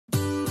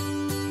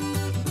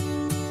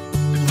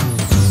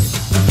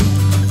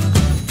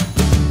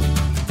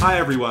Hi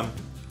everyone,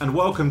 and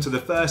welcome to the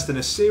first in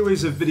a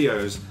series of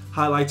videos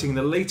highlighting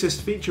the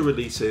latest feature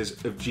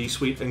releases of G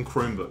Suite and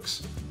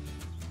Chromebooks.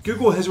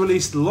 Google has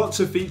released lots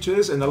of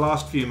features in the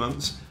last few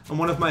months, and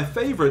one of my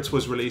favourites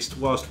was released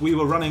whilst we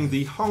were running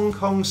the Hong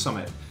Kong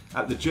Summit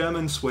at the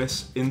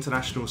German-Swiss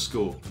International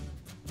School.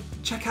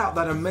 Check out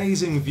that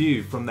amazing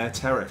view from their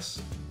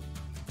terrace.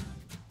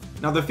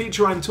 Now the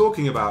feature I'm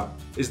talking about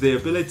is the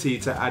ability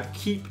to add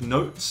Keep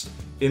Notes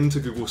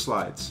into Google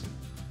Slides.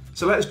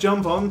 So let's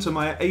jump on to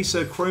my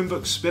Acer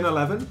Chromebook Spin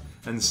 11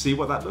 and see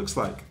what that looks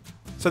like.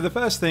 So the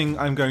first thing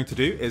I'm going to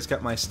do is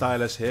get my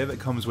stylus here that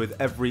comes with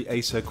every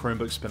Acer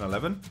Chromebook Spin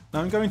 11. Now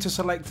I'm going to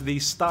select the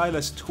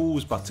Stylus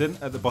Tools button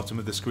at the bottom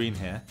of the screen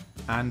here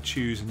and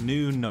choose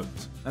New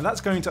Note. And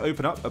that's going to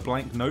open up a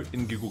blank note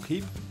in Google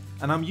Keep.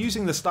 And I'm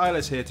using the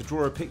stylus here to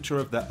draw a picture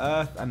of the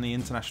Earth and the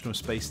International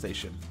Space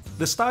Station.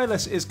 The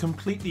stylus is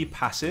completely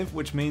passive,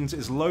 which means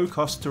it's low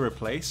cost to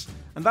replace,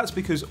 and that's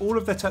because all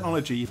of the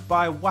technology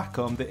by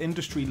Wacom, the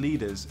industry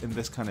leaders in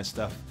this kind of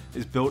stuff,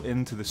 is built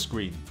into the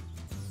screen.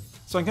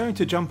 So I'm going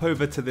to jump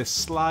over to this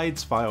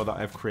slides file that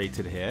I've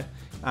created here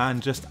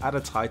and just add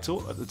a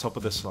title at the top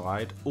of the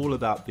slide all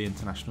about the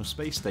International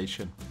Space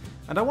Station.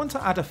 And I want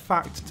to add a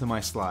fact to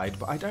my slide,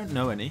 but I don't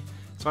know any.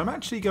 So I'm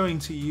actually going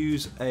to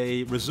use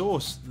a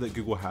resource that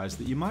Google has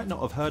that you might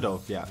not have heard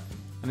of yet,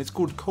 and it's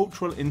called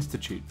Cultural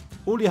Institute.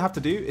 All you have to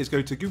do is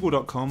go to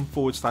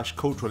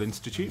google.com/Cultural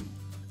Institute,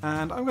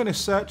 and I'm going to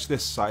search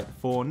this site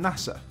for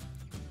NASA.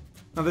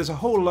 Now there's a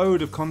whole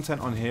load of content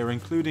on here,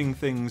 including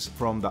things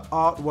from the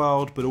art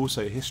world, but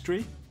also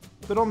history.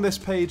 But on this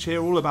page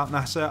here, all about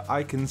NASA,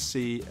 I can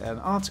see an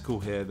article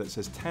here that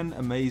says 10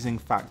 amazing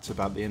facts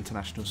about the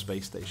International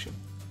Space Station.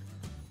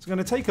 So I'm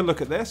going to take a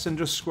look at this and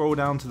just scroll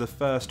down to the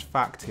first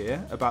fact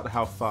here about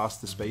how fast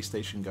the space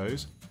station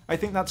goes. I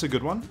think that's a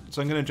good one,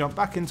 so I'm going to jump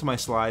back into my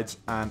slides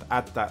and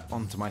add that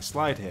onto my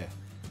slide here.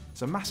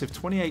 It's a massive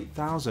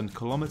 28,000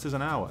 kilometers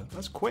an hour.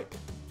 That's quick.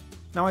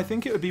 Now I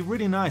think it would be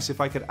really nice if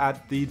I could add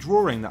the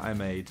drawing that I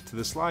made to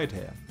the slide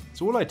here.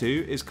 So all I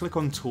do is click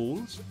on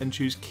Tools and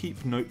choose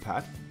Keep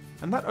Notepad,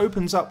 and that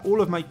opens up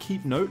all of my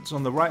Keep Notes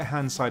on the right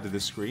hand side of the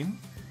screen.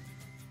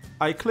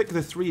 I click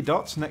the three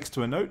dots next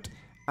to a note,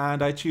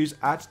 and I choose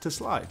Add to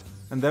Slide.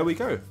 And there we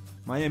go,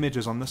 my image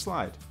is on the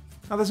slide.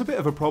 Now there's a bit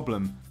of a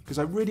problem, because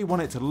I really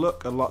want it to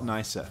look a lot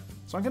nicer.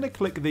 So I'm going to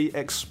click the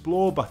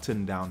Explore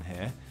button down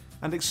here,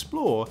 and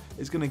Explore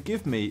is going to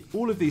give me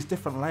all of these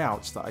different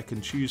layouts that I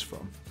can choose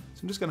from. So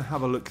I'm just going to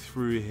have a look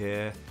through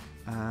here,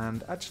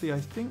 and actually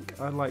I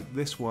think I like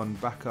this one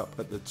back up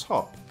at the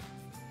top.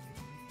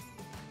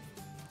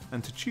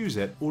 And to choose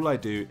it, all I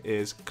do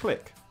is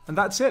click. And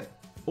that's it.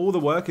 All the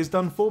work is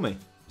done for me.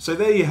 So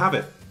there you have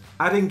it.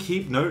 Adding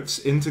Keep Notes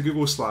into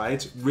Google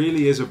Slides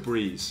really is a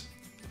breeze.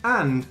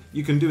 And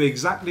you can do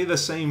exactly the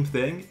same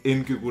thing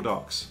in Google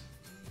Docs.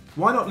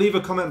 Why not leave a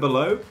comment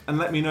below and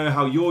let me know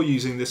how you're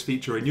using this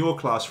feature in your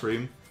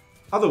classroom?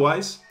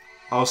 Otherwise,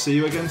 I'll see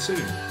you again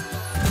soon.